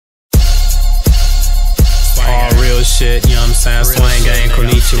real shit, you know what I'm saying? Swang gang,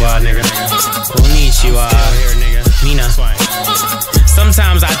 konnichiwa, nigga. Konnichiwa, Mina.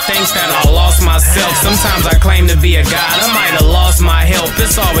 Sometimes I think that I lost myself. Sometimes I claim to be a god. I might have lost my help.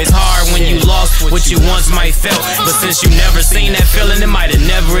 It's always hard when you lost what you once might felt. But since you never seen that feeling, it might have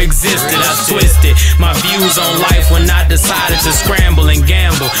never existed. I twisted my views on life when I decided to scramble and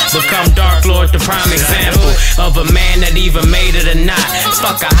gamble. Become Dark Lord, the prime example of a man that even made it or not.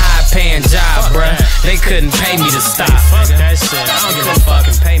 Fuck a high paying job, bruh. They couldn't pay me to stop. Fuck that shit. I don't give a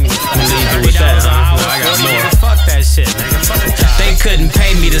fucking pay me. I'm gonna leave you with that, huh? I got more. Fuck that shit, nigga. Fuck the job. They couldn't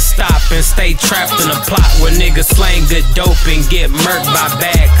pay me to stop and stay trapped in a plot where niggas slang good dope and get murked by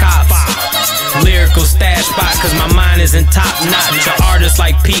bad cops. Lyrical stash spot, cause my mind isn't top notch. Your artist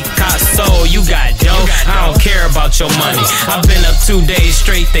like Picasso, you got dope. I don't care about your money. I've been up 2 days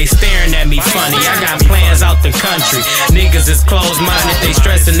straight, they staring at me funny. I got plans out the country. Niggas is closed-minded, they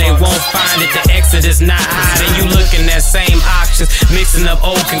stressing they won't find it. The exit is not hiding. You looking at same options, mixing up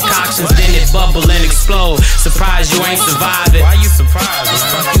old concoctions, then it bubble and explode. Surprised you ain't surviving. Why you surprised, man?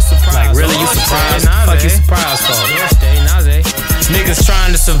 Fuck you surprised. Like really, you surprised? Fuck you surprised for? Niggas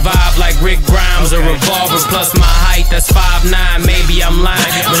trying to survive like Rick Grimes, a revolver plus my height, that's 5'9". Maybe I'm lying,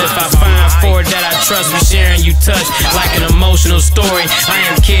 but if I find Ford that I trust, we sharing you touch like an emotional story. I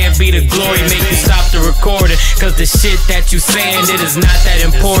am can't be the glory, make you stop the recording, cause the shit that you saying, it is not that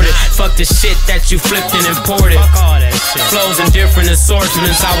important. Fuck the shit that you flipped and imported. Fuck all that shit. Flows in different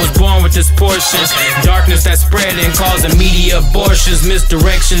assortments, I was born with this portion. Darkness that spread and causing media abortions.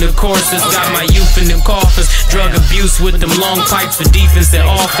 Misdirection of courses, got my youth in them coffins. Drug abuse with them long pipes for defense in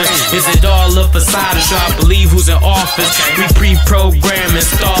office. Is it all a facade to try to believe who's in office? We pre-program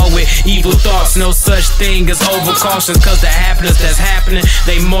install with evil thoughts. No such thing as overcaution, cause the happiness that's happening,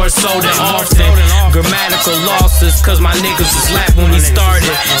 they more so than often. Grammatical losses, cause my niggas was slapped when we started.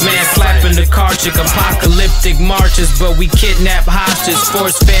 Man slapping the car chick, apocalyptic marches, but we kidnap hostages,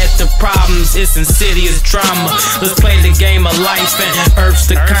 force fed the problems, it's insidious drama. Let's play the game of life and herbs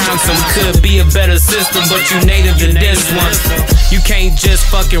to calm. Some could be a better system, but you native to this one. You can't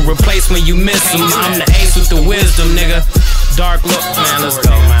just fucking replace when you miss them. I'm the ace with the wisdom, nigga. Dark look, man, let's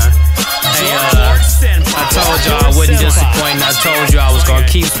go, man. Hey, I told y'all I wouldn't disappoint, and I told you I was gonna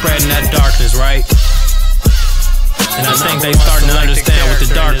keep spreading that darkness, right? And I think they starting to understand what the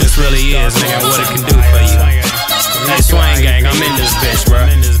darkness really is, nigga, and what it can do for you. Hey, Swang Gang, I'm in this bitch, bro.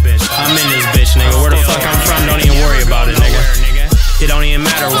 I'm in this bitch, nigga. Where the fuck I'm from, don't even worry about it, nigga. It don't even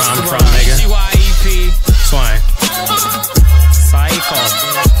matter where I'm from, nigga. Swang. Psycho.